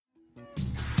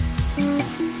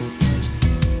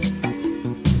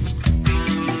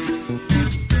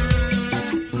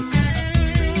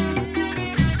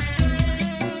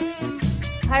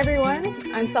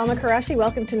I'm Salma Qureshi.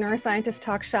 Welcome to Neuroscientist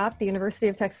Talk Shop, the University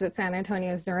of Texas at San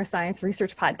Antonio's neuroscience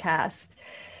research podcast.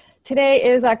 Today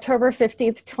is October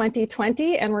 15th,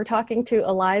 2020, and we're talking to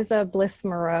Eliza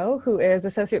Bliss-Moreau, who is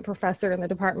Associate Professor in the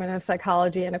Department of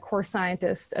Psychology and a core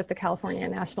scientist at the California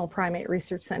National Primate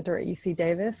Research Center at UC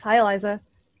Davis. Hi, Eliza.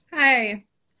 Hi,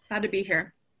 glad to be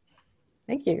here.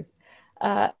 Thank you.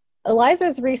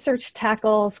 Eliza's research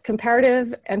tackles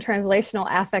comparative and translational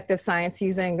affective science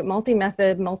using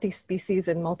multi-method, multi-species,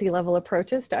 and multi-level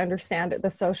approaches to understand the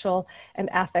social and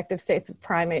affective states of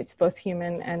primates, both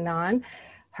human and non.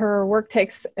 Her work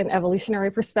takes an evolutionary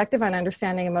perspective on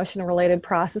understanding emotion-related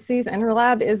processes, and her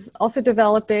lab is also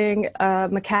developing a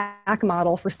macaque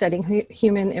model for studying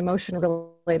human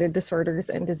emotion-related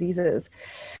disorders and diseases.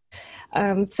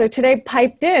 So today,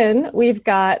 piped in, we've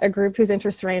got a group whose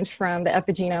interests range from the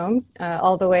epigenome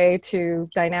all the way to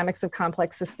dynamics of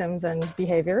complex systems and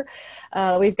behavior.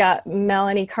 We've got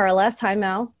Melanie Carles. Hi,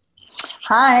 Mel.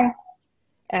 Hi.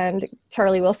 And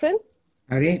Charlie Wilson.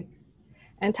 Howdy.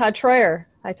 And Todd Troyer.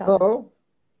 Hi, Todd. Hello.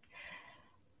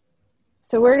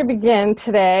 So where to begin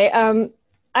today?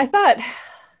 I thought,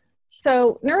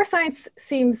 so neuroscience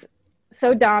seems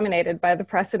so dominated by the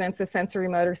precedence of sensory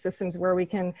motor systems where we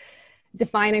can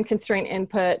define and constrain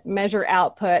input, measure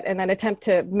output, and then attempt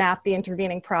to map the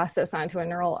intervening process onto a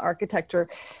neural architecture.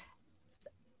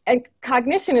 And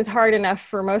cognition is hard enough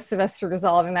for most of us to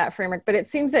resolve in that framework, but it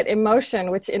seems that emotion,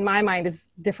 which in my mind is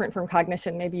different from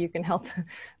cognition, maybe you can help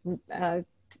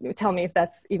tell me if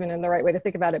that's even in the right way to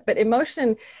think about it, but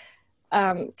emotion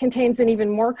contains an even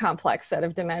more complex set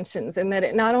of dimensions in that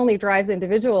it not only drives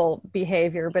individual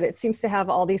behavior, but it seems to have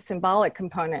all these symbolic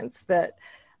components that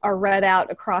are read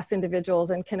out across individuals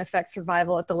and can affect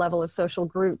survival at the level of social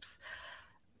groups.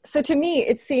 So to me,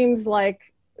 it seems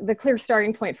like the clear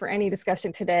starting point for any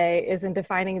discussion today is in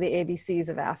defining the ABCs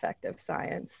of affective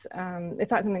science.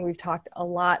 It's not something we've talked a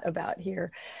lot about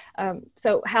here.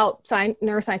 So how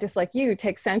neuroscientists like you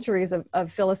take centuries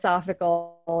of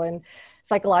philosophical and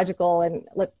psychological and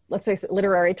let's say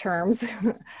literary terms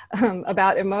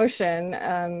about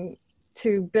emotion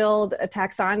to build a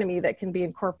taxonomy that can be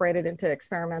incorporated into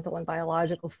experimental and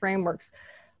biological frameworks,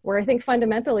 where I think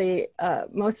fundamentally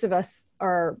most of us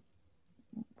are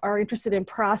interested in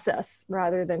process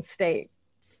rather than states.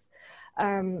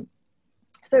 So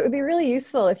it would be really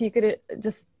useful if you could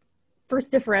just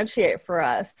first differentiate for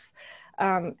us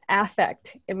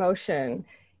affect, emotion,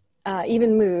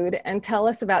 even mood, and tell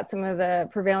us about some of the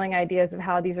prevailing ideas of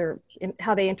how these are,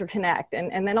 how they interconnect,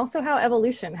 and then also how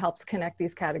evolution helps connect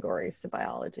these categories to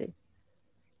biology.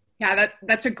 Yeah,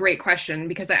 that's a great question,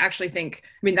 because I actually think,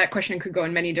 I mean, that question could go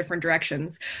in many different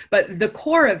directions, but the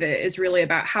core of it is really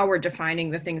about how we're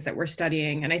defining the things that we're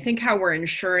studying. And I think how we're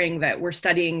ensuring that we're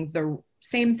studying the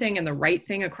same thing and the right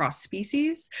thing across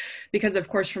species, because of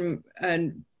course, from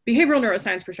a behavioral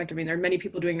neuroscience perspective, I mean, there are many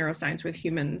people doing neuroscience with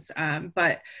humans,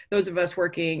 but those of us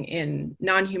working in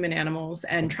non-human animals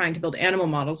and trying to build animal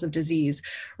models of disease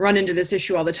run into this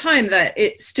issue all the time, that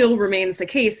it still remains the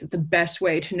case that the best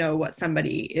way to know what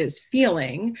somebody is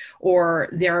feeling or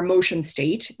their emotion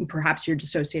state, and perhaps you're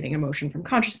dissociating emotion from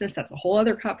consciousness, that's a whole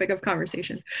other topic of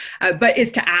conversation, but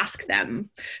is to ask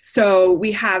them. So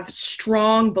we have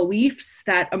strong beliefs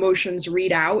that emotions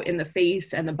read out in the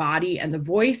face and the body and the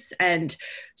voice, and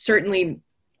certainly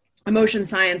emotion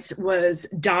science was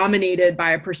dominated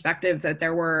by a perspective that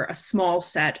there were a small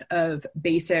set of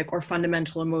basic or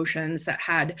fundamental emotions that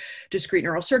had discrete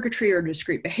neural circuitry or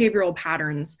discrete behavioral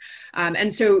patterns.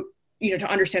 And so, you know, to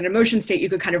understand emotion state, you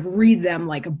could kind of read them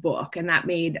like a book. And that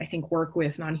made, I think, work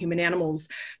with non-human animals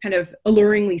kind of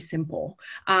alluringly simple.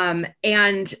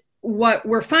 And what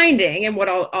we're finding, and what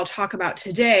I'll talk about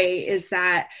today, is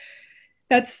that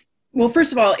well,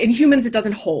 first of all, in humans, it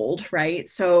doesn't hold, right?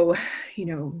 So, you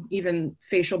know, even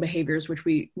facial behaviors, which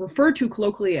we refer to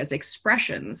colloquially as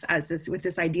expressions, with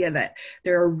this idea that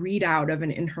they're a readout of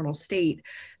an internal state,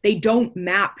 they don't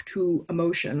map to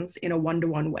emotions in a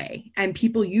one-to-one way. And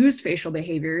people use facial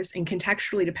behaviors in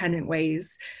contextually dependent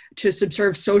ways to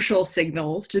subserve social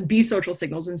signals, to be social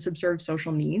signals and subserve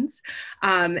social needs.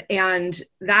 And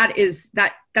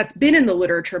that's been in the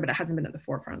literature, but it hasn't been at the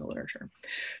forefront of the literature.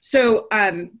 So,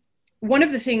 one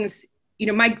of the things, you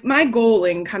know, my goal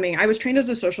in coming, I was trained as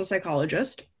a social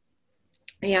psychologist,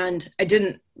 and I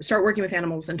didn't start working with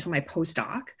animals until my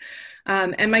postdoc.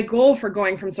 And my goal for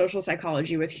going from social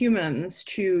psychology with humans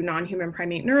to non-human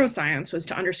primate neuroscience was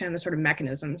to understand the sort of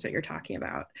mechanisms that you're talking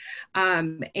about,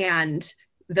 and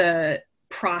the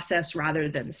process rather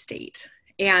than state.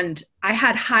 And I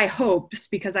had high hopes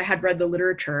because I had read the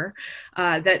literature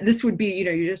that this would be,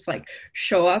 you just like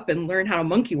show up and learn how a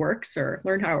monkey works or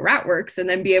learn how a rat works, and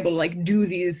then be able to like do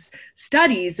these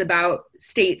studies about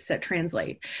states that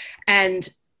translate. And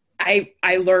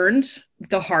I learned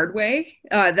the hard way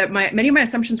that many of my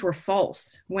assumptions were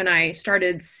false when I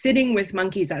started sitting with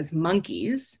monkeys as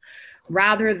monkeys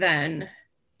rather than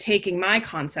taking my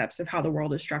concepts of how the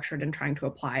world is structured and trying to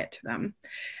apply it to them.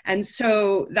 And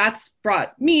so that's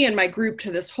brought me and my group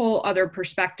to this whole other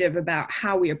perspective about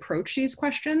how we approach these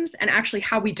questions and actually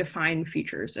how we define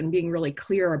features and being really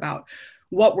clear about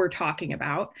what we're talking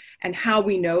about and how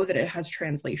we know that it has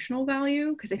translational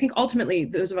value. Because I think ultimately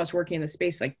those of us working in the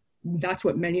space, like that's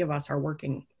what many of us are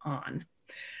working on.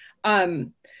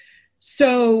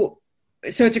 So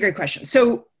it's a great question.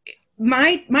 So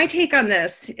my take on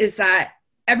this is that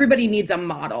everybody needs a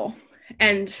model,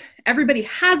 and everybody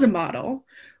has a model,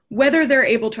 whether they're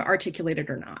able to articulate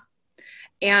it or not,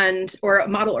 or a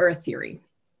model or a theory.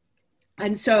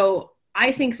 And so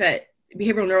I think that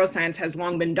behavioral neuroscience has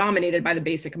long been dominated by the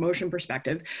basic emotion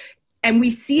perspective. And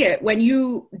we see it when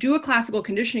you do a classical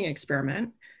conditioning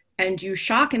experiment and you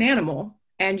shock an animal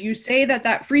and you say that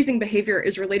that freezing behavior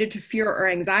is related to fear or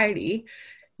anxiety.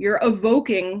 You're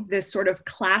evoking this sort of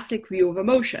classic view of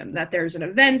emotion, that there's an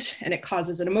event and it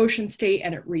causes an emotion state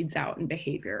and it reads out in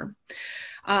behavior.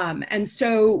 And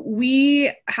so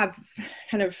we have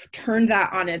kind of turned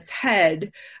that on its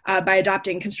head by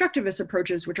adopting constructivist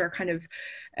approaches, which are kind of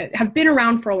have been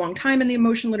around for a long time in the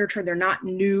emotion literature. They're not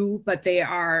new, but they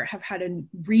have had a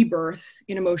rebirth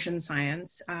in emotion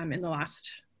science in the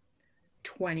last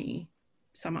 20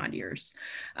 some odd years.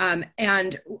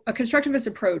 And a constructivist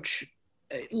approach,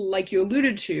 like you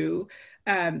alluded to,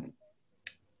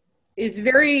 is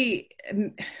very, I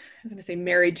was going to say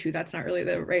married to, that's not really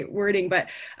the right wording, but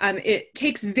it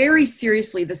takes very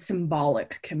seriously the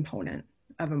symbolic component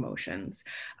of emotions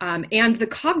and the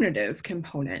cognitive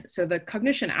component. So the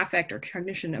cognition affect or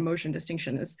cognition emotion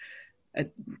distinction is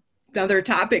another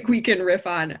topic we can riff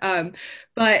on.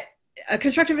 But a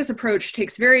constructivist approach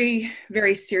takes very,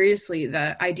 very seriously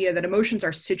the idea that emotions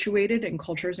are situated in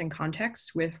cultures and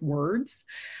contexts with words,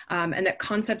 and that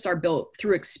concepts are built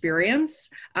through experience,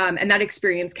 and that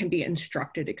experience can be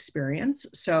instructed experience.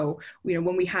 So,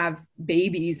 when we have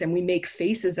babies and we make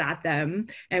faces at them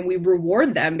and we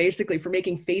reward them basically for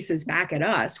making faces back at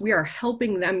us, we are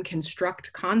helping them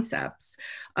construct concepts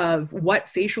of what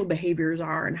facial behaviors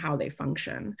are and how they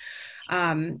function.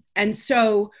 And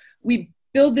so we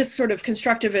build this sort of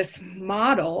constructivist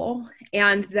model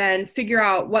and then figure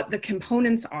out what the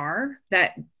components are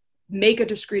that make a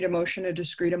discrete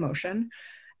emotion,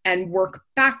 and work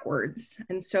backwards.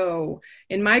 And so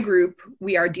in my group,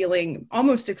 we are dealing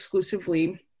almost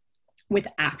exclusively with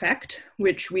affect,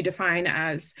 which we define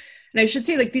as, and I should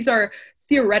say, like, these are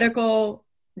theoretical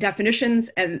definitions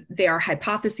and they are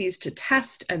hypotheses to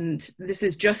test, and this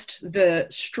is just the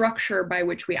structure by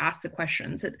which we ask the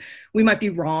questions. We might be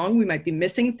wrong, we might be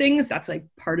missing things. That's like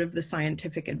part of the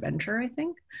scientific adventure, I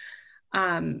think.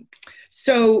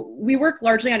 So we work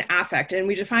largely on affect, and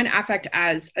we define affect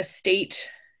as a state,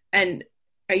 and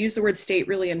I use the word state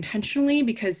really intentionally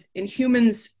because in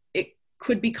humans it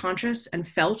could be conscious and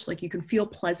felt, like you can feel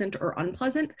pleasant or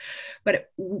unpleasant,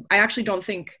 but I actually don't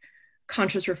think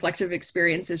conscious reflective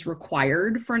experience is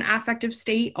required for an affective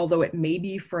state, although it may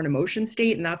be for an emotion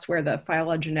state, and that's where the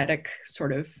phylogenetic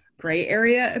sort of gray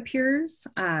area appears.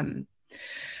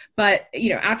 But,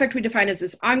 affect we define as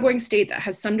this ongoing state that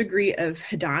has some degree of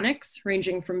hedonics,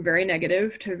 ranging from very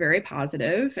negative to very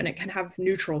positive, and it can have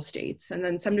neutral states, and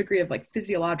then some degree of like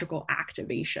physiological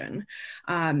activation.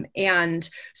 And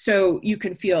so you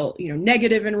can feel,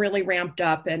 negative and really ramped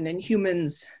up, and in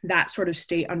humans, that sort of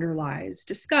state underlies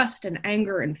disgust and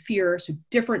anger and fear, so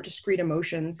different discrete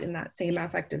emotions in that same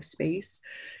affective space.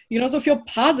 You can also feel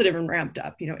positive and ramped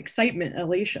up, excitement,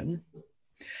 elation.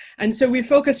 And so we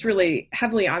focus really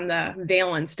heavily on the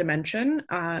valence dimension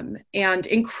and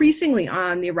increasingly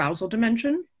on the arousal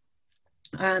dimension.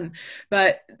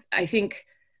 But I think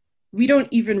we don't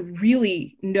even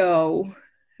really know,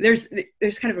 there's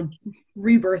kind of a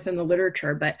rebirth in the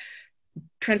literature, but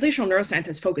translational neuroscience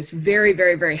has focused very,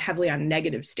 very, very heavily on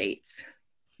negative states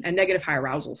and negative high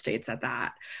arousal states at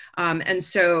that. And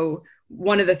so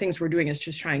one of the things we're doing is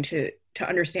just trying to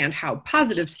understand how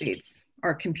positive states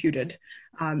are computed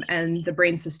and the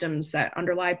brain systems that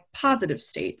underlie positive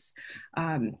states.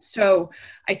 So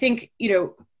I think,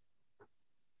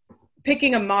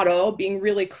 picking a model, being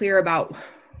really clear about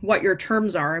what your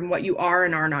terms are and what you are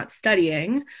and are not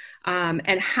studying,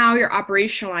 and how you're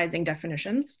operationalizing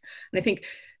definitions. And I think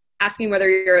asking whether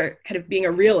you're kind of being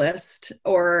a realist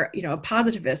or, a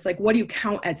positivist, like what do you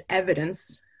count as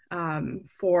evidence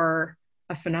for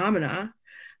a phenomena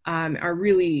are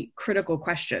really critical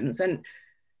questions. And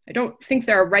I don't think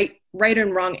there are right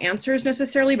and wrong answers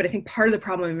necessarily, but I think part of the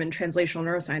problem in translational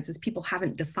neuroscience is people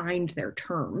haven't defined their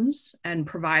terms and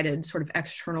provided sort of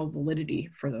external validity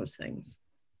for those things.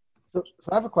 So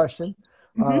I have a question.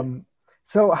 Mm-hmm.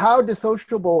 So how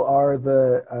dissociable are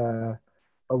the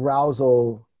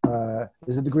arousal,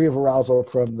 is the degree of arousal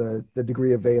from the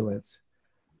degree of valence?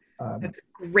 That's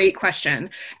a great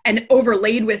question. And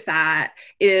overlaid with that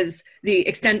is the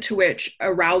extent to which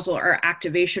arousal or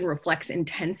activation reflects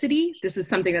intensity. This is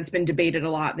something that's been debated a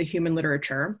lot in the human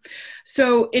literature.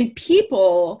 So in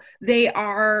people, they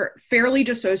are fairly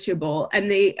dissociable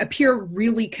and they appear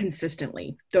really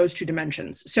consistently, those two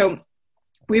dimensions. So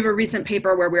we have a recent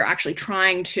paper where we're actually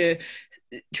trying to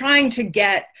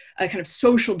get a kind of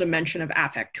social dimension of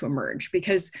affect to emerge,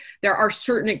 because there are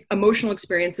certain emotional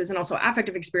experiences and also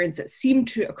affective experiences that seem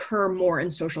to occur more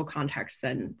in social contexts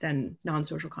than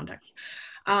non-social contexts.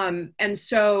 And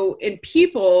so in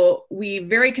people, we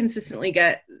very consistently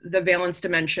get the valence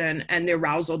dimension and the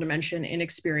arousal dimension in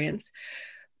experience.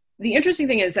 The interesting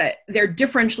thing is that they're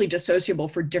differentially dissociable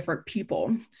for different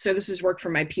people. So this is work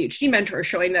from my PhD mentor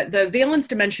showing that the valence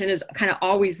dimension is kind of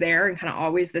always there and kind of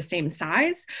always the same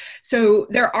size. So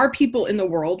there are people in the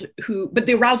world but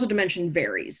the arousal dimension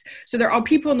varies. So there are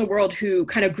people in the world who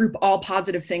kind of group all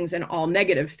positive things and all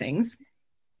negative things.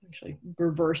 Actually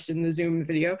reversed in the Zoom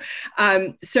video.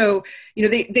 So,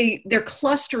 they're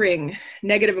clustering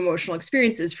negative emotional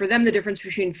experiences. For them, the difference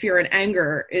between fear and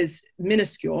anger is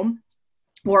minuscule,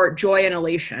 or joy and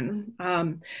elation.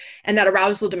 And that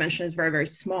arousal dimension is very, very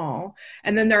small.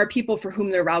 And then there are people for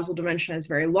whom the arousal dimension is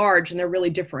very large, and they're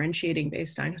really differentiating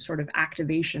based on sort of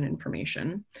activation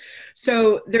information.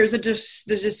 So the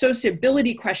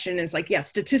dissociability question is like, yes,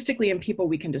 statistically in people,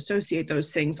 we can dissociate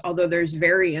those things, although there's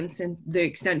variance in the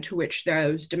extent to which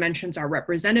those dimensions are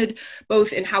represented,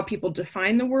 both in how people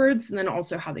define the words and then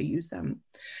also how they use them.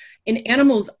 In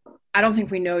animals, I don't think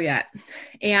we know yet.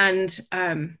 And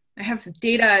I have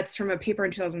data, it's from a paper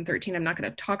in 2013, I'm not going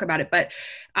to talk about it, but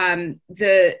when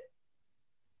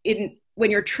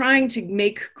you're trying to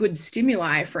make good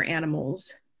stimuli for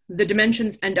animals, the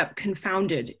dimensions end up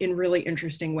confounded in really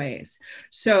interesting ways.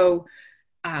 So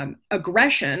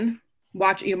aggression,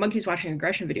 monkeys watching an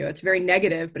aggression video, it's very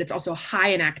negative, but it's also high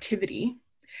in activity.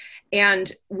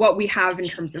 And what we have in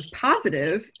terms of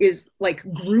positive is like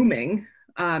grooming,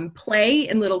 play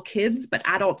in little kids, but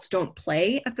adults don't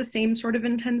play at the same sort of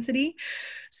intensity.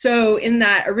 So in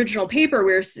that original paper,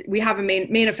 we have a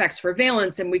main effects for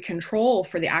valence and we control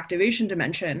for the activation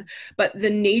dimension, but the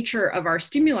nature of our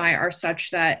stimuli are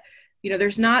such that,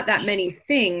 there's not that many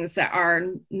things that are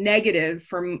negative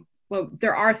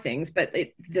there are things, but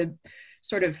the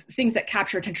sort of things that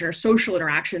capture attention are social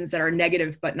interactions that are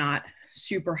negative, but not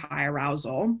super high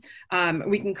arousal.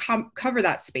 We can cover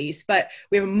that space, but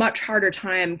we have a much harder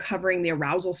time covering the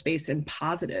arousal space in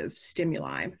positive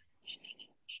stimuli,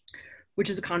 which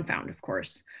is a confound, of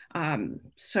course.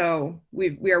 So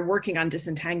we are working on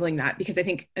disentangling that, because I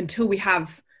think until we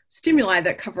have stimuli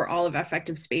that cover all of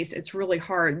affective space, it's really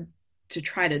hard to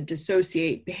try to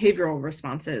dissociate behavioral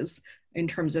responses in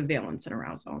terms of valence and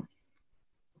arousal.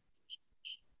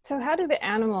 So how do the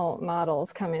animal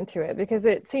models come into it? Because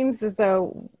it seems as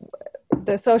though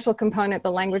the social component,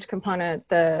 the language component,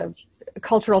 the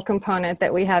cultural component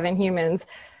that we have in humans,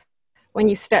 when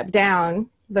you step down,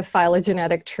 the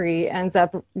phylogenetic tree ends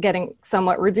up getting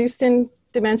somewhat reduced in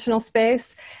dimensional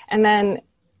space. And then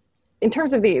in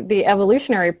terms of the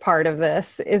evolutionary part of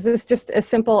this, is this just as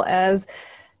simple as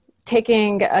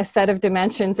taking a set of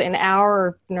dimensions in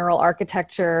our neural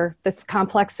architecture, this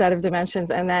complex set of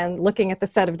dimensions, and then looking at the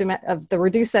set of the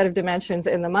reduced set of dimensions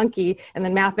in the monkey, and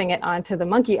then mapping it onto the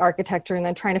monkey architecture, and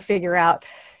then trying to figure out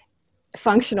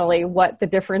functionally what the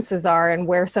differences are and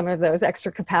where some of those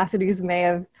extra capacities may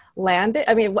have landed?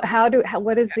 I mean,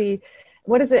 what is the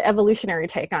evolutionary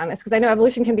take on this? Because I know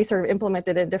evolution can be sort of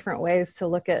implemented in different ways to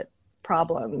look at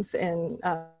problems in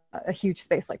a huge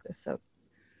space like this. So.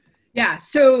 Yeah,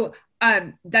 so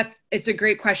it's a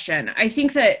great question. I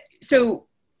think that, so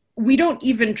we don't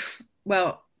even,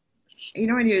 when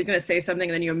you're going to say something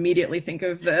and then you immediately think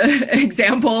of the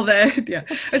example I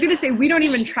was going to say, we don't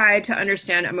even try to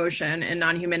understand emotion in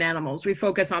non-human animals. We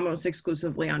focus almost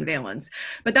exclusively on valence,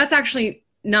 but that's actually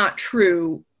not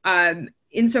true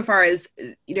insofar as,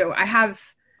 I have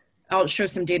I'll show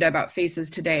some data about faces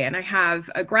today. And I have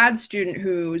a grad student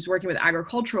who's working with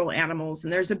agricultural animals.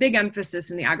 And there's a big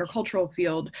emphasis in the agricultural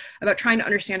field about trying to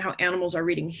understand how animals are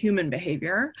reading human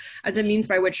behavior as a means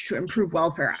by which to improve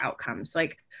welfare outcomes.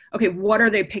 Like, okay, what are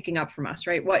they picking up from us,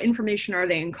 right? What information are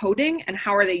they encoding and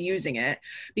how are they using it?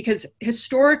 Because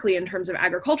historically, in terms of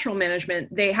agricultural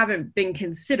management, they haven't been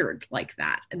considered like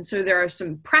that. And so there are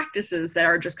some practices that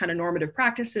are just kind of normative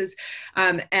practices.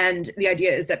 And the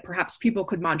idea is that perhaps people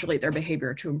could modulate their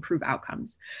behavior to improve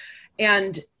outcomes.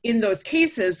 And in those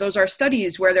cases, those are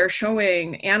studies where they're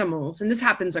showing animals, and this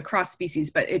happens across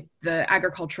species, but the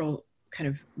agricultural kind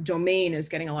of domain is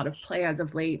getting a lot of play as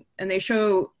of late. And they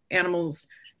show animals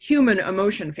human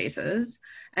emotion faces,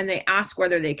 and they ask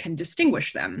whether they can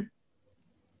distinguish them.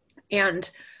 And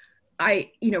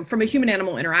from a human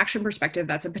animal interaction perspective,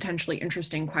 that's a potentially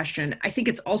interesting question. I think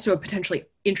it's also a potentially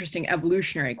interesting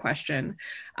evolutionary question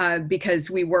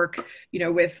because we work,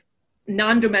 with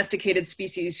non-domesticated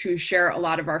species who share a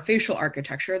lot of our facial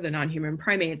architecture, the non-human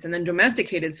primates, and then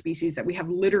domesticated species that we have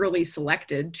literally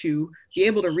selected to be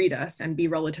able to read us and be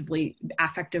relatively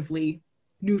affectively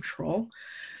neutral.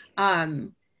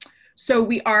 So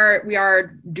we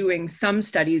are doing some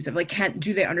studies of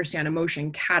do they understand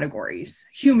emotion categories,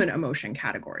 human emotion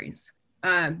categories?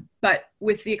 But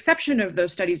with the exception of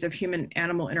those studies of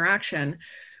human-animal interaction,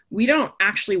 we don't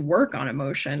actually work on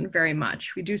emotion very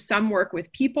much. We do some work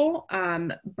with people,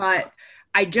 but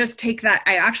I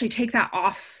actually take that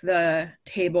off the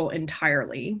table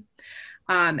entirely,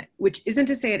 which isn't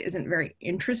to say it isn't very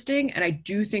interesting. And I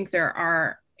do think there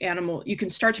are you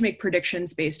can start to make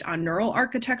predictions based on neural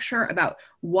architecture about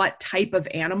what type of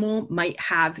animal might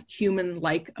have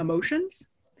human-like emotions.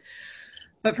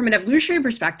 But from an evolutionary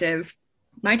perspective,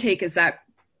 my take is that,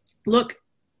 look,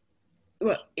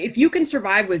 if you can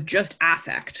survive with just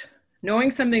affect,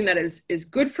 knowing something that is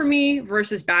good for me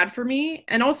versus bad for me,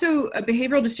 and also a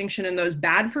behavioral distinction in those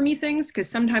bad for me things, because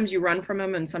sometimes you run from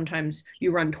them and sometimes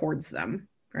you run towards them,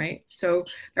 right? So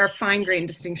there are fine-grained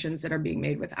distinctions that are being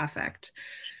made with affect.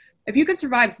 If you can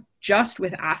survive just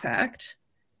with affect,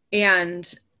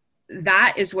 and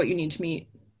that is what you need to meet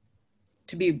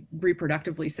to be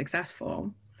reproductively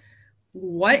successful,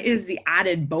 what is the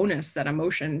added bonus that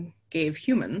emotion gave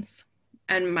humans?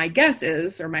 And my guess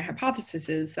is, or my hypothesis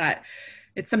is, that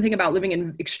it's something about living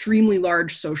in extremely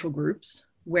large social groups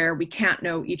where we can't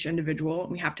know each individual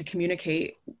and we have to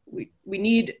communicate. We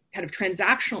need kind of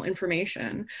transactional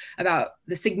information about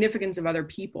the significance of other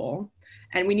people.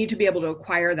 And we need to be able to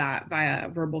acquire that via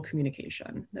verbal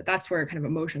communication. That's where kind of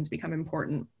emotions become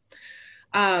important.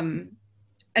 And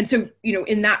so,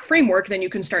 in that framework, then you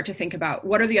can start to think about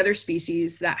what are the other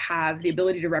species that have the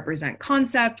ability to represent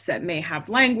concepts, that may have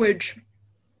language,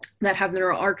 that have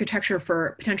neural architecture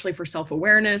potentially for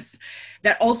self-awareness,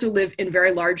 that also live in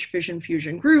very large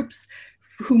fission-fusion groups,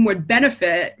 whom would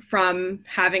benefit from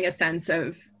having a sense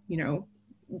of,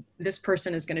 this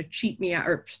person is going to cheat me out,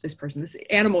 or this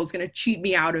animal is going to cheat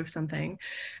me out of something.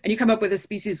 And you come up with a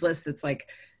species list that's like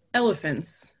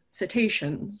elephants,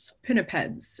 cetaceans,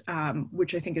 pinnipeds,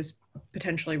 which I think is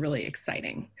potentially really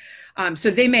exciting. So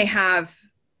they may have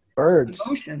birds.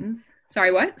 Emotions.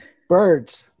 Sorry, what?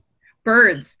 Birds.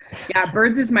 Yeah,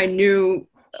 birds is my new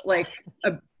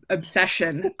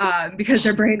obsession because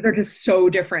their brains are just so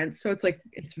different. So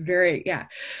it's very, yeah.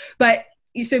 But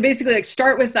so basically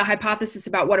start with the hypothesis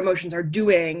about what emotions are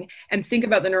doing and think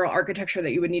about the neural architecture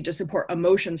that you would need to support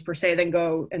emotions per se, then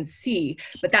go and see.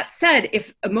 But that said,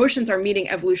 if emotions are meeting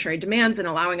evolutionary demands and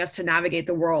allowing us to navigate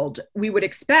the world, we would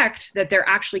expect that they're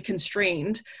actually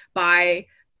constrained by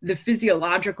the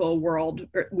physiological world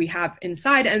we have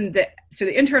inside, and so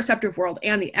the interoceptive world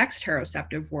and the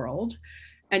exteroceptive world.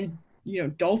 And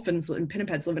dolphins and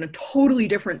pinnipeds live in a totally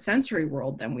different sensory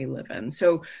world than we live in.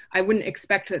 So I wouldn't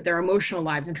expect that their emotional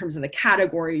lives in terms of the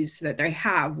categories that they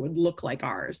have would look like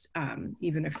ours,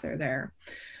 even if they're there.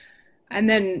 And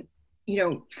then,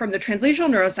 from the translational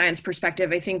neuroscience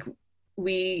perspective, I think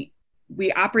we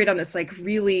operate on this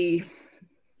really, I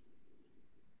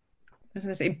was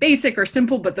going to say basic or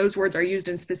simple, but those words are used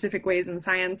in specific ways in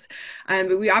science.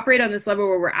 But we operate on this level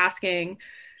where we're asking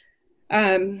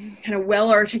kind of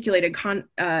well-articulated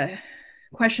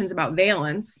questions about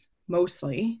valence,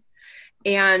 mostly.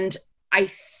 And I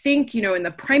think, in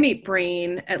the primate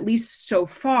brain, at least so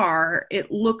far,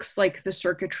 it looks like the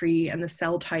circuitry and the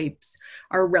cell types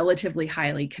are relatively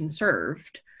highly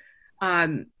conserved.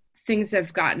 Things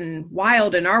have gotten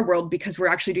wild in our world because we're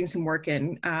actually doing some work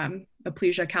in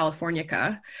Aplysia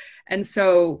californica. And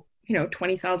so,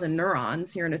 20,000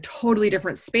 neurons, you're in a totally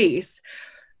different space.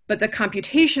 But the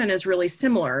computation is really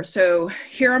similar. So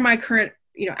here are my current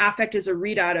affect is a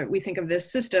readout. We think of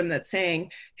this system that's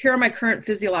saying, here are my current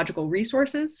physiological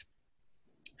resources.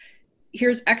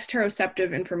 Here's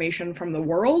exteroceptive information from the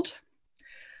world.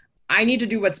 I need to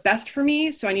do what's best for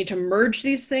me. So I need to merge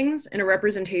these things in a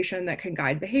representation that can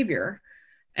guide behavior.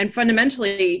 And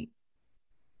fundamentally,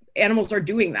 animals are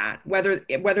doing that, whether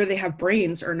they have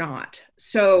brains or not.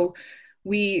 So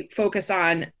we focus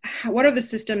on what are the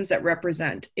systems that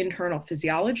represent internal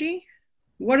physiology?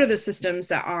 What are the systems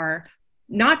that are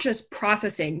not just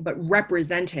processing, but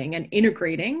representing and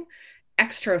integrating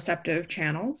exteroceptive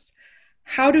channels?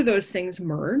 How do those things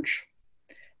merge?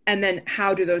 And then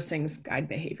how do those things guide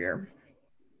behavior?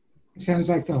 It sounds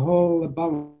like the whole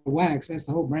ball of wax, that's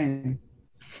the whole brain.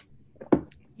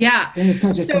 Yeah. And it's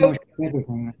not just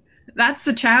everything. That's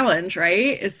the challenge,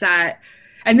 right? Is that,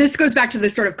 and this goes back to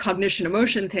this sort of cognition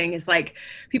emotion thing, is like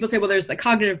people say, well, there's the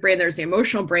cognitive brain, there's the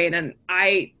emotional brain. And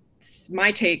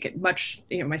my take,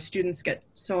 my students get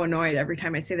so annoyed every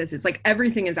time I say this. It's like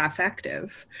everything is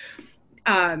affective.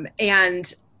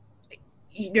 And,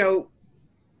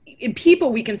 in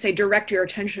people, we can say, direct your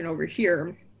attention over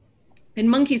here. In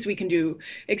monkeys, we can do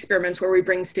experiments where we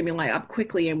bring stimuli up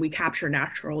quickly and we capture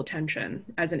natural attention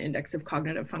as an index of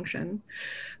cognitive function.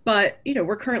 But,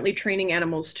 we're currently training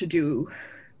animals to do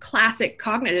classic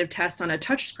cognitive tests on a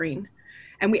touch screen.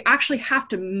 And we actually have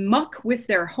to muck with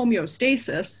their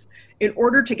homeostasis in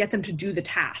order to get them to do the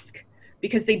task,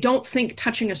 because they don't think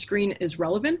touching a screen is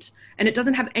relevant and it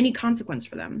doesn't have any consequence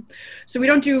for them. So we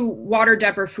don't do water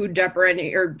dep or food dep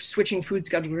or switching food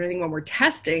schedules or anything when we're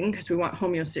testing, because we want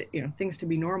things to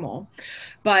be normal.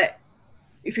 But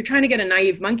if you're trying to get a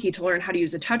naive monkey to learn how to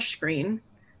use a touch screen,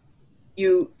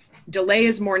 you delay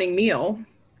his morning meal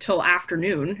till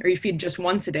afternoon, or you feed just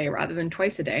once a day rather than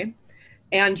twice a day.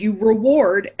 And you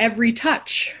reward every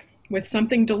touch with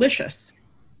something delicious.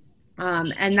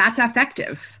 And that's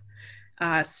effective.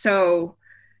 So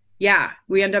yeah,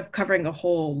 we end up covering a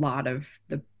whole lot of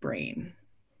the brain.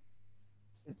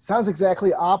 It sounds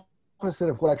exactly opposite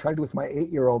of what I try to do with my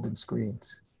 8-year-old in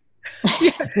screens.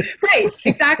 Yeah, right,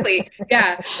 exactly.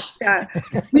 Yeah.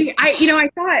 I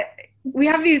thought we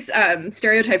have these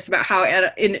stereotypes about how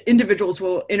individuals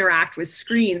will interact with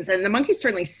screens, and the monkeys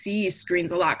certainly see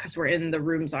screens a lot because we're in the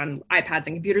rooms on iPads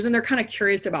and computers, and they're kind of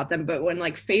curious about them. But when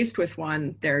faced with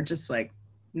one, they're just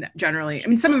generally,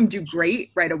 some of them do great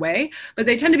right away, but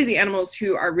they tend to be the animals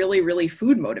who are really, really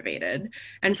food motivated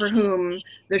and for whom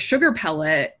the sugar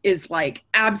pellet is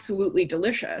absolutely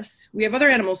delicious. We have other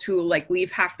animals who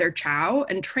leave half their chow,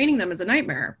 and training them is a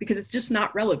nightmare because it's just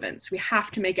not relevant. So we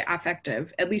have to make it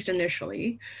affective, at least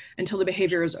initially, until the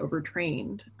behavior is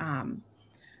overtrained.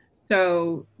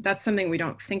 So that's something we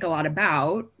don't think a lot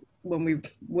about when we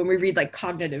read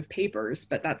cognitive papers,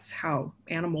 but that's how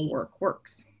animal work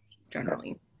works.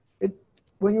 Generally.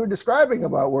 When you were describing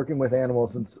about working with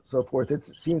animals and so forth, it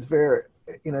seems very,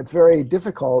 it's very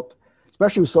difficult,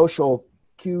 especially with social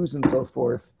cues and so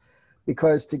forth,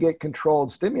 because to get controlled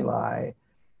stimuli,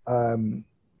 and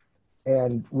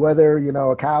whether,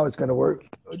 a cow is going to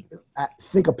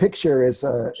think a picture is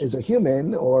a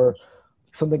human or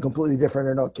something completely different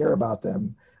or not care about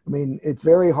them. It's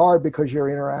very hard because you're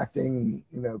interacting,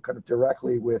 kind of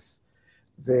directly with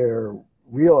their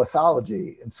real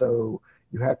ethology, and so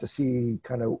you have to see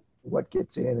kind of what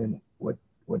gets in and what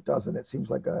doesn't. It seems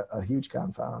like a huge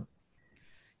confound.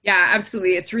 Yeah,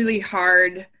 absolutely. It's really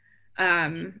hard.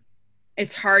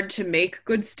 It's hard to make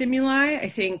good stimuli. I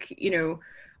think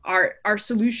our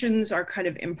solutions are kind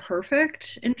of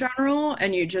imperfect in general,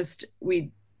 and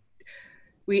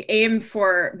we aim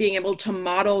for being able to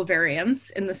model variance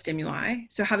in the stimuli.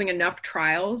 So having enough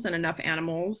trials and enough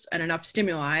animals and enough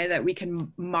stimuli that we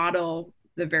can model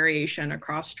the variation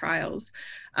across trials.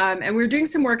 And we're doing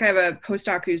some work. I have a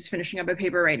postdoc who's finishing up a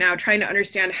paper right now trying to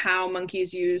understand how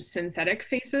monkeys use synthetic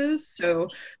faces. So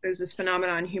there's this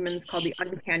phenomenon in humans called the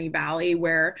uncanny valley,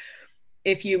 where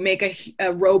if you make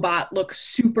a robot look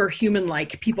super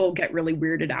human-like, people get really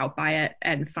weirded out by it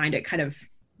and find it kind of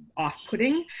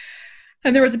off-putting.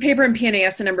 And there was a paper in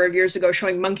PNAS a number of years ago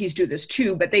showing monkeys do this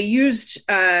too, but they used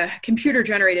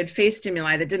computer-generated face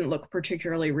stimuli that didn't look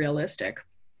particularly realistic.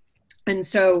 And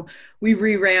so we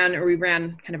ran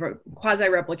kind of a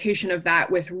quasi-replication of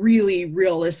that with really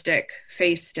realistic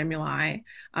face stimuli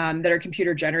that are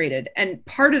computer generated. And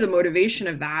part of the motivation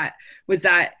of that was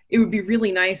that it would be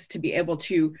really nice to be able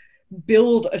to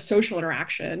build a social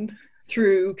interaction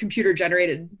through computer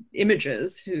generated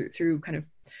images, through kind of,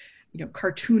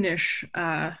 cartoonish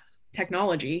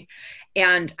technology,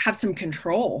 and have some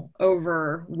control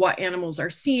over what animals are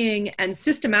seeing, and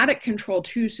systematic control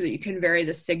too, so that you can vary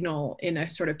the signal in a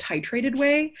sort of titrated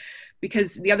way.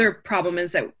 because the other problem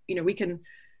is that, we can,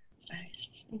 I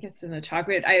think it's in the talk,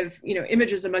 I have,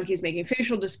 images of monkeys making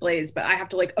facial displays, but I have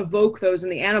to like evoke those in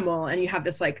the animal, and you have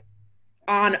this like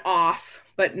on off,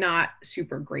 but not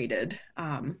super graded.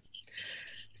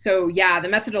 So yeah, the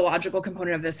methodological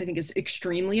component of this I think is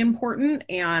extremely important,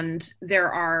 and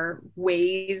there are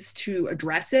ways to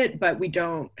address it, but we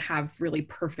don't have really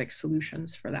perfect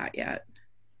solutions for that yet.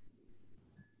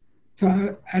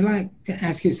 So I'd like to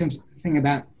ask you something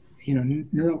about,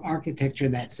 neural architecture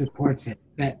that supports it,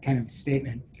 that kind of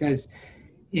statement, because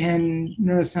in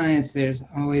neuroscience, there's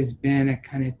always been a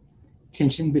kind of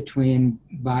tension between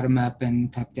bottom-up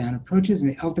and top-down approaches,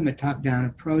 and the ultimate top-down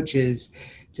approach is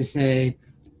to say,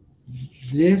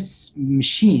 this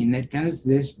machine that does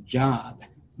this job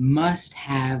must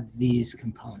have these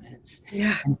components.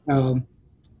 Yeah.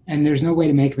 And there's no way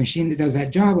to make a machine that does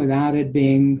that job without it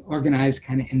being organized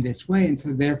kind of in this way. And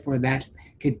so therefore that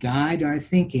could guide our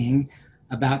thinking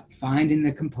about finding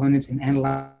the components and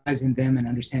analyzing them and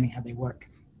understanding how they work.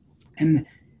 And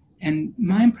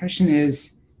my impression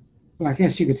is, well, I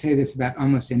guess you could say this about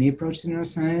almost any approach to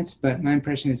neuroscience, but my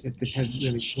impression is that this hasn't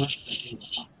really worked.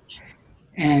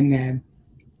 And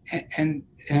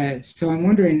so I'm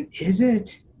wondering,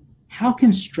 how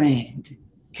constrained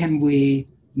can we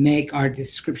make our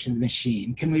description of the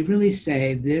machine? Can we really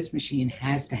say this machine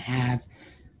has to have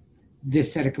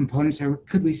this set of components, or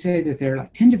could we say that there are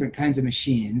like 10 different kinds of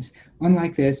machines, one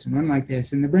like this and one like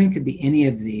this, and the brain could be any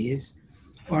of these,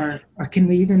 or can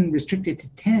we even restrict it to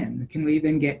 10? Can we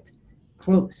even get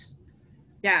close?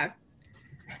 Yeah,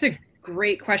 it's a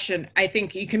great question. I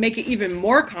think you can make it even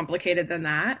more complicated than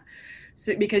that.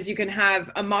 So, because you can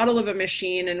have a model of a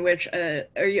machine in which or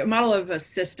a model of a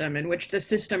system in which the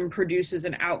system produces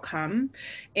an outcome,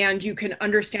 and you can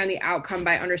understand the outcome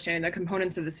by understanding the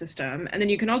components of the system. And then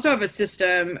you can also have a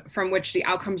system from which the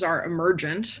outcomes are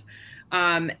emergent.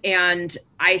 And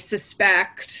I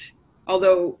suspect,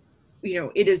 although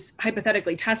it is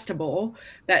hypothetically testable,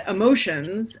 that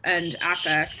emotions and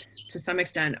affect to some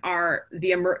extent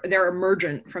they're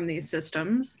emergent from these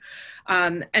systems.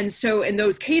 And so in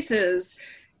those cases,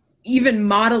 even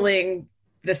modeling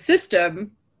the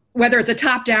system, whether it's a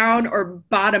top-down or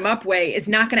bottom-up way, is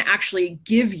not going to actually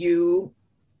give you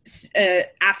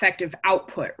affective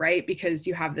output, right? Because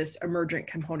you have this emergent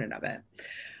component of it.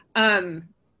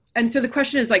 And so the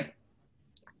question is like,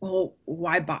 well,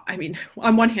 why I mean,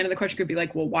 on one hand, the question could be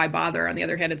like, well, why bother? On the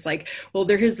other hand, it's like, well,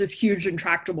 there is this huge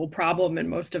intractable problem, and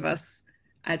most of us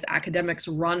as academics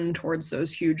run towards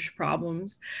those huge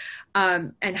problems,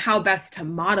 and how best to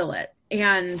model it.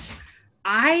 And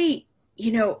I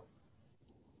don't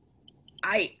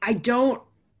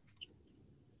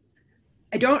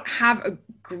have a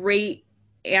great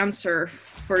answer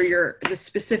for the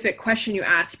specific question you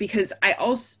asked, because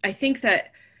I think that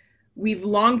we've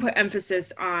long put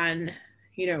emphasis on,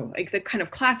 like the kind of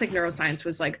classic neuroscience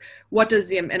was like, what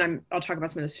does I'll talk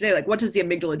about some of this today, like what does the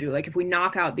amygdala do? Like if we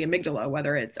knock out the amygdala,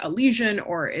 whether it's a lesion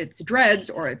or it's dreads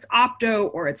or it's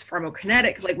opto or it's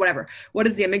pharmacokinetic, like whatever, what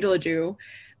does the amygdala do?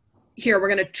 Here, we're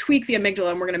going to tweak the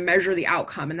amygdala and we're going to measure the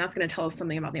outcome, and that's going to tell us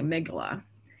something about the amygdala.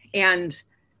 And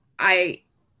I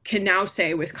can now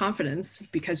say with confidence,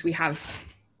 because we have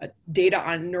data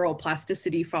on neural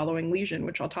plasticity following lesion,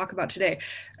 which I'll talk about today,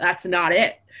 that's not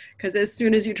it. Because as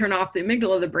soon as you turn off the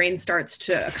amygdala, the brain starts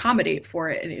to accommodate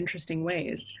for it in interesting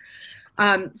ways.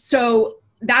 So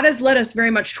that has led us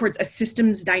very much towards a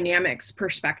systems dynamics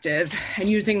perspective and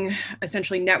using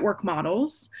essentially network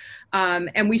models.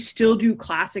 And we still do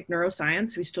classic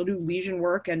neuroscience. We still do lesion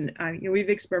work. And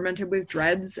we've experimented with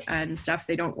dreads and stuff.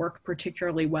 They don't work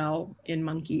particularly well in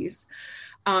monkeys.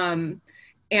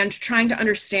 And trying to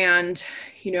understand,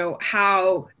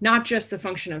 how not just the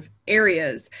function of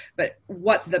areas, but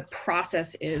what the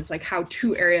process is, like how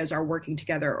two areas are working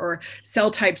together, or cell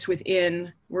types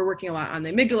within. We're working a lot on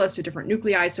the amygdala, so different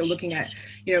nuclei. So looking at,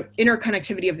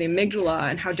 interconnectivity of the amygdala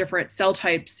and how different cell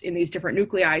types in these different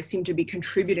nuclei seem to be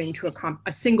contributing to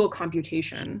a single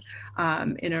computation in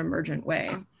an emergent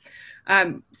way.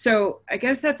 So I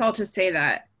guess that's all to say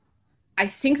that I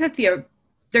think that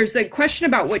there's a question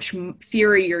about which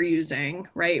theory you're using,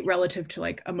 right, relative to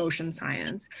like emotion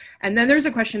science. And then there's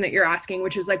a question that you're asking,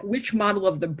 which is like, which model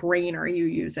of the brain are you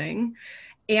using?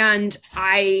 And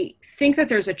I think that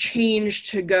there's a change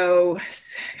to go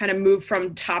kind of move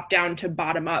from top down to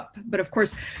bottom up. But of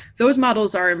course, those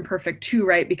models are imperfect too,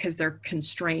 right? Because they're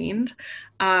constrained.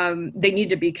 They need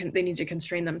to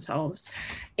constrain themselves.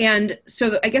 And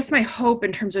so I guess my hope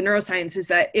in terms of neuroscience is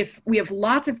that if we have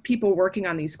lots of people working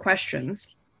on these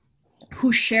questions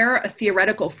who share a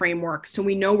theoretical framework, so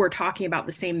we know we're talking about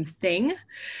the same thing,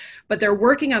 but they're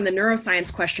working on the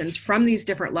neuroscience questions from these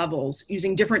different levels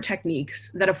using different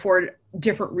techniques that afford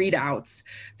different readouts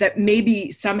that maybe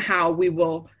somehow we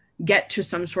will get to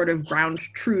some sort of ground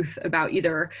truth about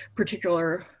either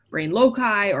particular brain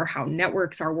loci or how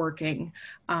networks are working.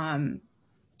 And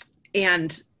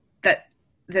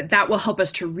that will help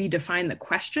us to redefine the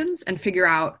questions and figure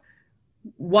out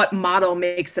what model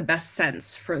makes the best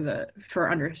sense for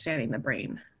understanding the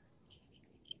brain.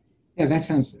 Yeah, that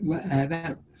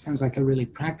sounds like a really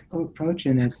practical approach,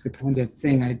 and it's the kind of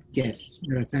thing I guess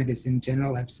neuroscientists in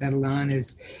general have settled on,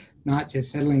 is not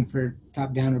just settling for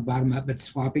top down or bottom up, but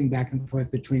swapping back and forth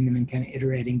between them and kind of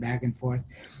iterating back and forth.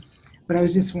 But I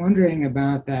was just wondering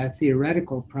about the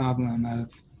theoretical problem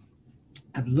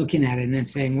of looking at it and then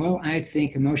saying, well, I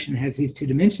think emotion has these two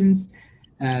dimensions,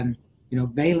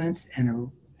 valence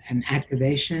and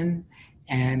activation.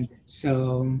 And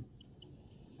so,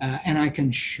 and I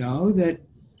can show that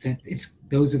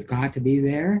those have got to be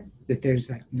there, that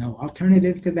there's no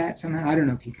alternative to that somehow. I don't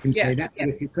know if you can say that, but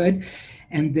if you could.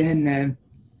 And then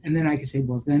I can say,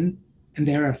 well, then, and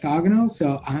they're orthogonal,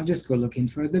 so I'll just go looking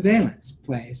for the valence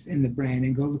place in the brain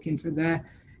and go looking for the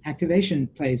activation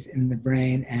place in the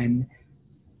brain. And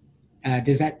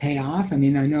does that pay off? I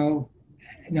mean, I know,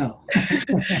 no.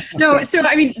 No, so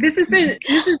I mean, this is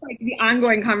like the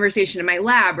ongoing conversation in my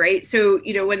lab, right? So,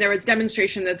 when there was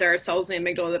demonstration that there are cells in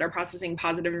the amygdala that are processing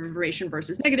positive information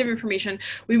versus negative information,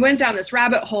 we went down this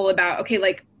rabbit hole about, okay,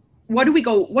 like, what are we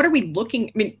looking,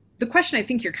 I mean, the question I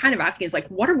think you're kind of asking is like,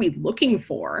 what are we looking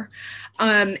for?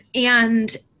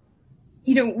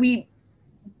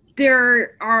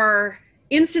 There are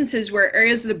instances where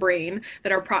areas of the brain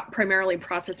that are primarily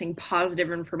processing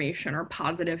positive information or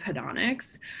positive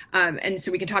hedonics. And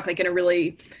so we can talk like in a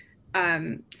really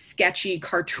sketchy,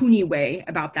 cartoony way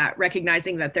about that,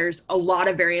 recognizing that there's a lot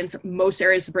of variance. Most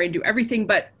areas of the brain do everything.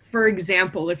 But for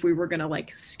example, if we were going to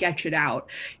like sketch it out,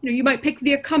 you might pick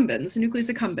the accumbens, the nucleus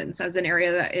accumbens, as an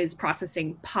area that is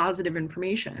processing positive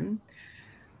information.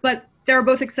 But there are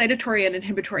both excitatory and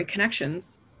inhibitory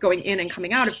connections going in and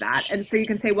coming out of that. And so you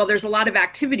can say, well, there's a lot of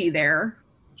activity there.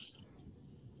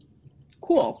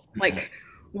 Cool. Like,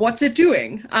 what's it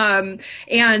doing?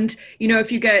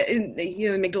 If you get, the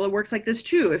amygdala works like this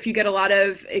too. If you get a lot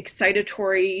of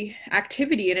excitatory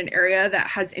activity in an area that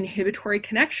has inhibitory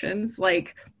connections,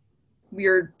 like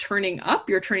you're turning up,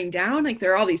 you're turning down, like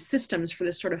there are all these systems for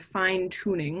this sort of fine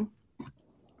tuning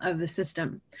of the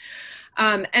system.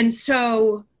 And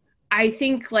so I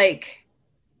think like,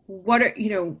 what are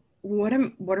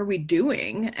we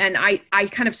doing? And I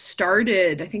kind of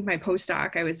started, I think my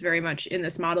postdoc, I was very much in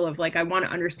this model of like, I want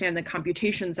to understand the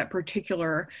computations that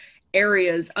particular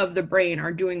areas of the brain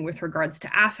are doing with regards to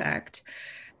affect.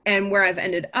 And where I've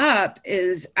ended up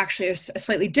is actually a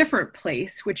slightly different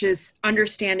place, which is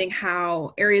understanding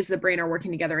how areas of the brain are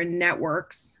working together in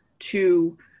networks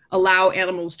to allow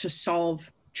animals to solve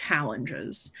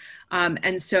challenges.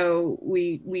 And so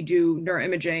we do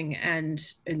neuroimaging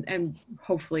and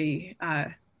hopefully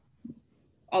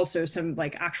also some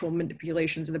like actual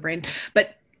manipulations of the brain,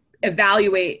 but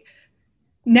evaluate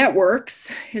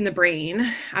networks in the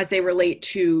brain as they relate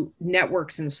to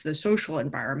networks in the social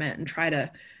environment and try to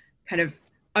kind of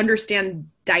understand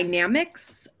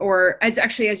dynamics, or as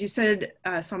you said,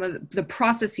 some of the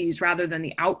processes rather than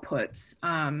the outputs.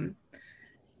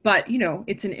 But,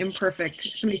 it's an imperfect,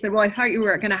 somebody said, well, I thought you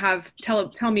were going to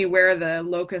tell me where the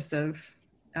locus of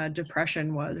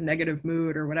depression was, negative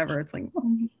mood or whatever. It's like,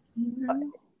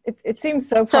 it seems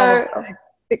so far.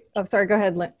 Oh, sorry, go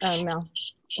ahead, Mel.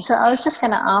 So I was just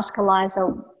going to ask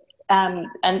Eliza, and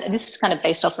this is kind of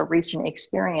based off a recent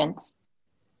experience.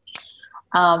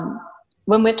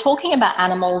 When we're talking about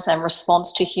animals and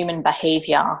response to human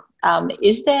behavior,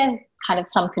 is there kind of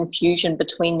some confusion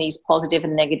between these positive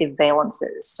and negative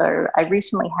valences? So I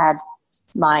recently had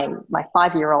my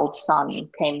 5-year-old son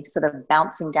came sort of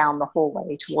bouncing down the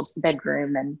hallway towards the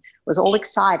bedroom and was all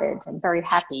excited and very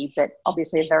happy, but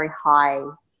obviously a very high,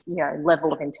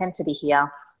 level of intensity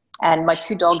here. And my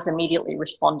 2 dogs immediately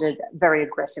responded very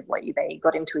aggressively. They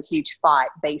got into a huge fight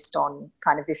based on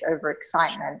kind of this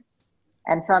overexcitement.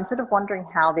 And so I'm sort of wondering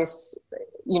how this,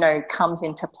 comes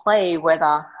into play,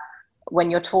 whether when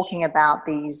you're talking about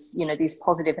these, these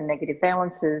positive and negative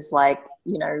valences, like,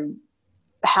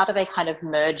 how do they kind of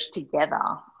merge together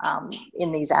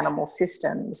in these animal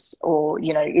systems? Or,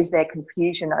 is there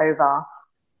confusion over,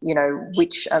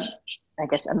 which, I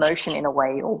guess, emotion in a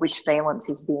way, or which valence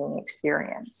is being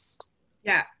experienced?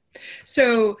 Yeah.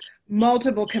 So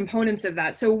multiple components of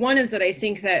that. So one is that I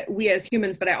think that we as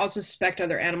humans, but I also suspect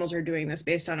other animals are doing this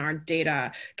based on our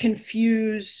data,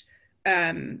 confuse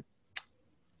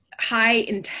high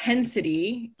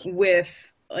intensity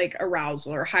with like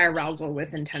arousal, or high arousal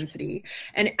with intensity.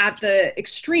 And at the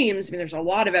extremes, I mean, there's a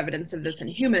lot of evidence of this in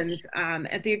humans.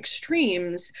 At the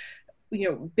extremes,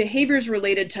 behaviors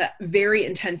related to very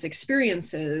intense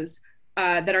experiences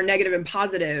that are negative and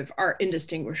positive are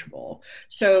indistinguishable.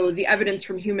 So the evidence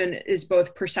from human is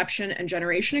both perception and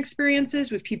generation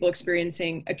experiences, with people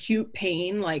experiencing acute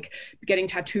pain, like getting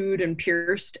tattooed and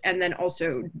pierced, and then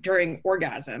also during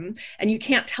orgasm. And you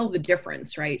can't tell the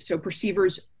difference, right? So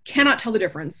perceivers cannot tell the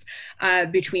difference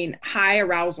between high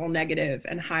arousal negative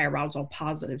and high arousal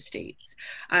positive states.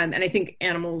 And I think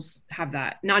animals have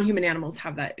that, non-human animals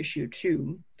have that issue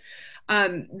too.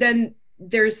 Then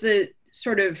there's a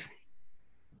sort of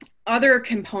other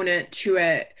component to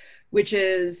it, which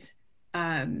is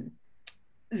there's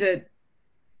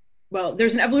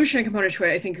an evolutionary component to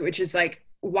it, I think, which is like,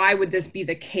 why would this be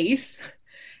the case?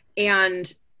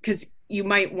 And because you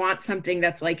might want something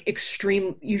that's like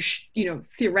extreme,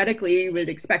 theoretically you would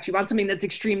expect you want something that's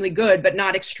extremely good, but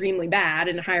not extremely bad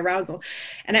and high arousal.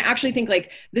 And I actually think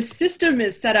like the system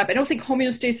is set up, I don't think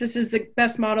homeostasis is the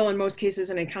best model in most cases,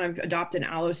 and I kind of adopt an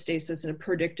allostasis and a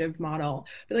predictive model,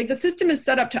 but like the system is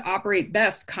set up to operate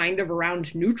best kind of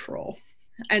around neutral.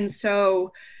 And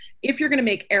so if you're going to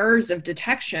make errors of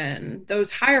detection, those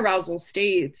high arousal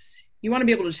states, you want to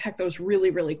be able to detect those really,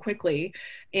 really quickly.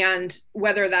 And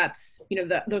whether that's,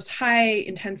 those high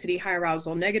intensity, high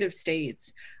arousal negative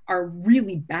states are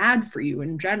really bad for you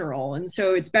in general. And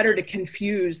so it's better to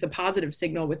confuse the positive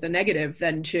signal with the negative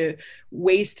than to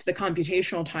waste the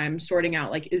computational time sorting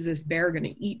out, like, is this bear going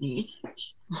to eat me?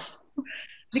 I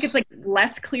think it's like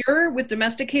less clear with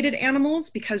domesticated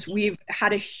animals, because we've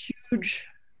had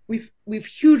we've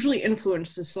hugely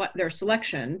influenced their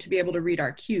selection to be able to read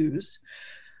our cues.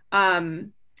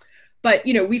 But,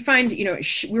 we find,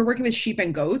 we're working with sheep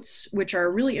and goats, which are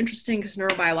really interesting because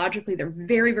neurobiologically, they're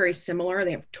very, very similar.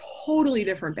 They have totally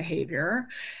different behavior.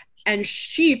 And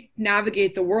sheep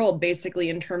navigate the world basically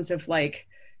in terms of like,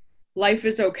 life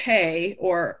is okay,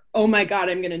 or, oh my God,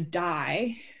 I'm going to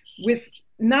die, with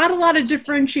not a lot of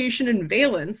differentiation and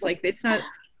valence. Like it's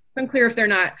unclear if they're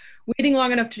not waiting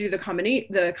long enough to do the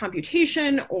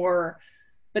computation,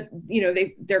 but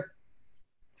they're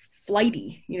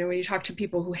flighty. When you talk to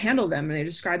people who handle them, and they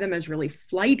describe them as really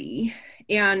flighty,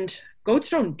 and goats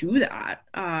don't do that.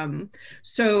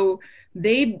 So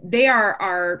they are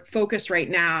our focus right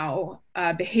now,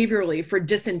 behaviorally, for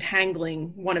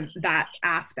disentangling one of that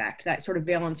aspect, that sort of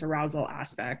valence arousal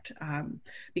aspect,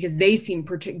 because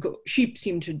sheep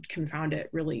seem to confound it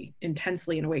really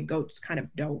intensely in a way goats kind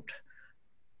of don't.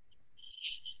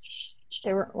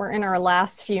 We're in our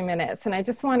last few minutes, and I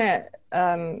just want to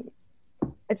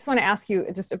ask you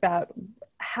just about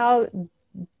how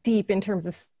deep in terms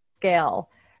of scale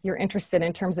you're interested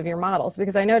in terms of your models,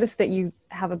 because I noticed that you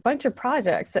have a bunch of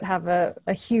projects that have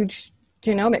a huge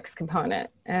genomics component.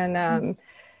 And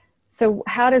so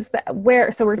how does that,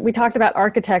 we talked about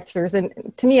architectures,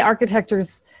 and to me,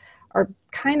 architectures are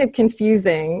kind of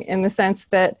confusing in the sense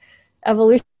that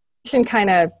evolution kind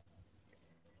of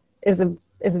is a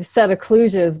set of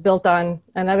kludges built on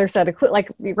another set of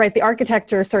right, the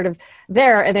architecture is sort of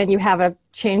there, and then you have a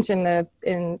change in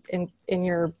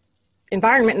your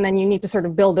environment, and then you need to sort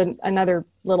of build another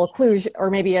little kludge,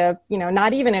 or maybe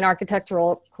not even an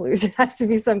architectural kludge. It has to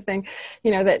be something,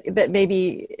 that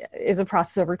maybe is a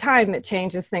process over time that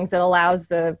changes things, that allows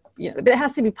but it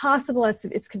has to be possible.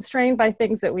 It's constrained by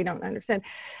things that we don't understand.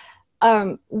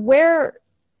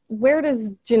 Where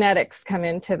does genetics come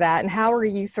into that, and how are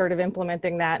you sort of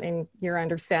implementing that in your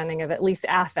understanding of at least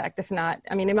affect, if not,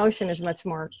 emotion is much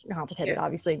more complicated,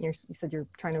 obviously, and you said you're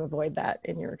trying to avoid that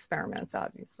in your experiments,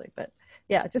 obviously, but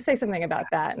yeah, just say something about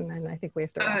that, and then I think we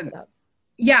have to wrap it up.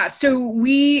 Yeah, so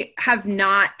we have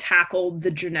not tackled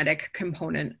the genetic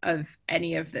component of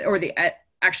any of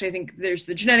actually, I think there's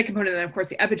the genetic component, and then of course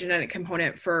the epigenetic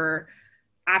component for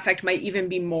affect might even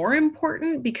be more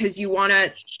important, because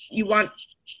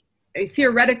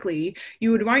theoretically,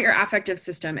 you would want your affective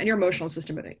system and your emotional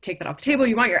system, but I take that off the table,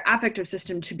 you want your affective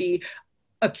system to be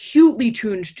acutely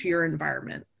tuned to your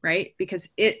environment, right? Because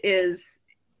it is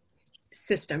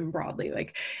system broadly,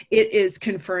 like it is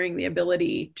conferring the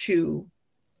ability to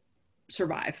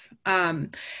survive.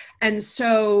 And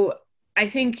so I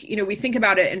think, we think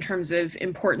about it in terms of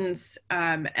importance,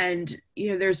 and,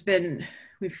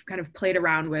 we've kind of played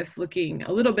around with looking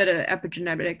a little bit at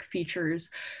epigenetic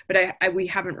features, but we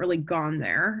haven't really gone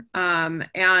there.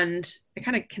 And I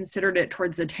kind of considered it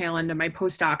towards the tail end of my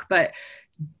postdoc, but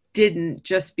didn't,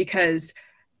 just because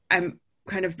I'm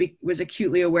kind of was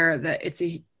acutely aware that it's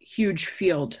a huge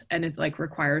field, and it like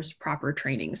requires proper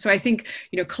training. So I think,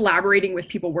 you know, collaborating with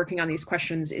people working on these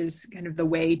questions is kind of the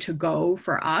way to go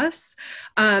for us.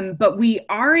 But we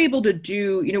are able to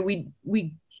do, you know,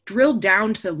 we drill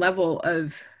down to the level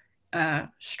of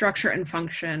structure and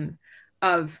function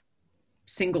of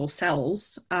single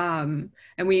cells. And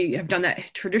we have done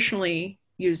that traditionally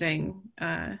using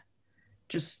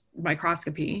just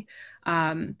microscopy.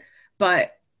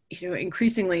 But, you know,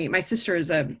 increasingly, my sister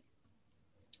is a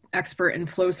expert in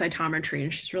flow cytometry,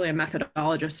 and she's really a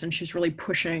methodologist, and she's really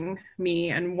pushing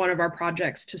me and one of our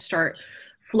projects to start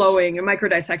flowing and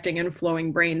microdissecting and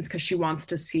flowing brains, because she wants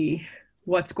to see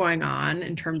what's going on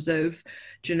in terms of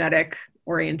genetic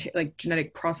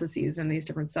genetic processes in these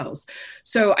different cells.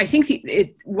 So I think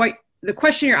the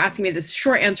question you're asking me, this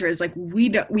short answer is like, we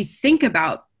think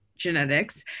about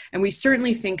genetics, and we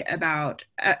certainly think about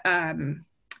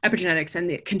epigenetics and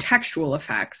the contextual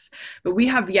effects, but we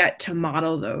have yet to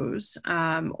model those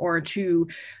or to,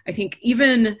 I think,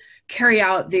 even carry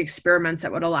out the experiments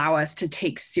that would allow us to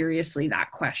take seriously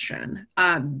that question,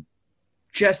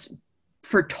 just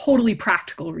for totally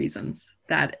practical reasons.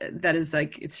 That is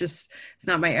like, it's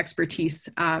not my expertise.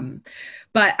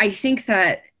 But I think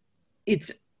that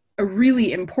it's a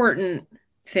really important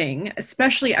thing,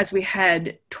 especially as we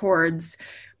head towards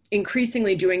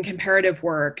increasingly doing comparative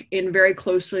work in very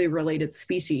closely related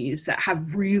species that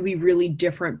have really, really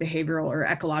different behavioral or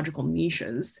ecological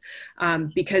niches,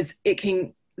 because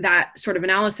that sort of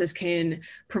analysis can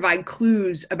provide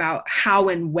clues about how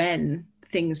and when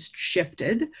things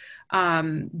shifted,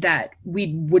 that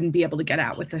we wouldn't be able to get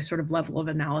at with the sort of level of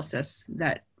analysis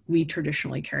that we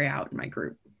traditionally carry out in my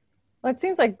group. Well, it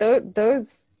seems like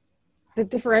the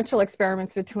differential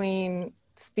experiments between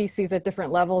species at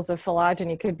different levels of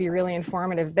phylogeny could be really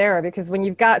informative there, because when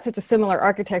you've got such a similar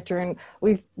architecture, and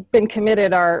we've been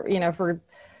committed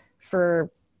for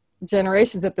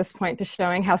generations at this point to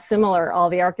showing how similar all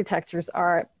the architectures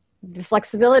are, the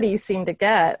flexibility you seem to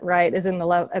get, right, is at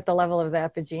the level of the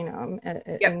epigenome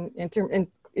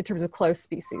in terms of close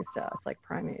species to us, like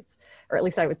primates, or at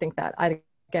least I would think that.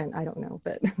 Again, I don't know,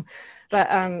 but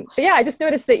yeah, I just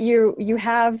noticed that you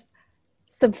have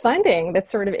some funding that's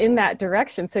sort of in that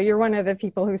direction. So you're one of the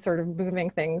people who's sort of moving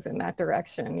things in that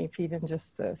direction. You've even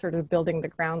just the sort of building the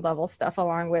ground level stuff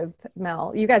along with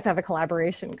Mel. You guys have a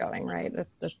collaboration going, right?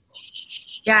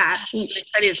 Yeah, I'm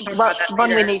excited to talk about that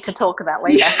one we need to talk about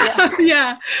later.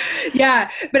 Yeah.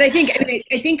 But I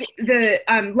think the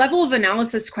level of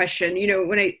analysis question, you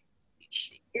know,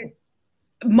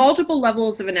 multiple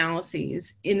levels of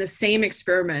analyses in the same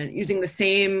experiment using the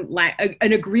same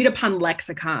an agreed upon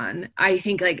lexicon, I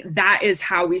think like that is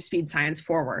how we speed science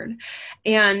forward.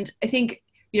 And I think,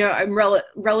 you know, I'm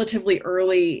relatively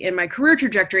early in my career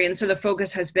trajectory, and so the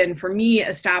focus has been for me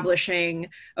establishing,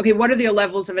 okay, what are the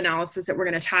levels of analysis that we're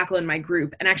going to tackle in my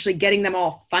group, and actually getting them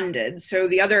all funded. So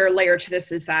the other layer to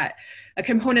this is that a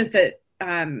component that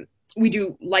we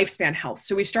do lifespan health.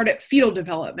 So we start at fetal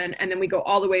development, and then we go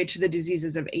all the way to the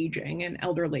diseases of aging and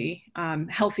elderly,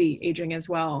 healthy aging as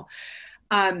well.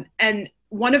 And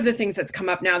one of the things that's come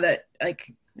up now that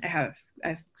like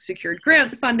I've secured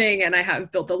grant funding and I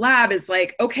have built a lab is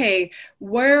like, okay,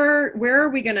 where are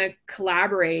we going to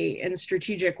collaborate in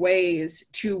strategic ways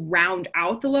to round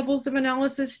out the levels of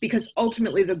analysis? Because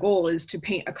ultimately the goal is to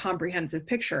paint a comprehensive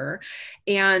picture,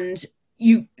 and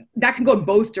that can go in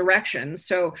both directions.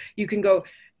 So you can go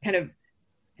kind of,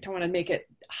 I don't want to make it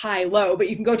high-low, but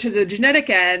you can go to the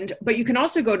genetic end, but you can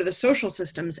also go to the social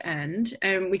systems end.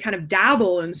 And we kind of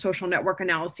dabble in social network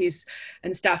analyses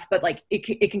and stuff, but like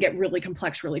it can get really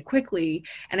complex really quickly.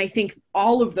 And I think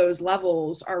all of those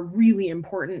levels are really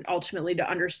important ultimately to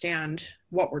understand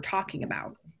what we're talking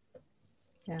about.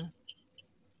 Yeah.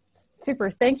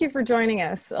 Super. Thank you for joining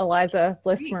us, Eliza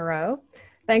Bliss-Moreau.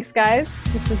 Thanks, guys.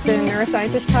 This has been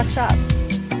Neuroscientist Talk Shop.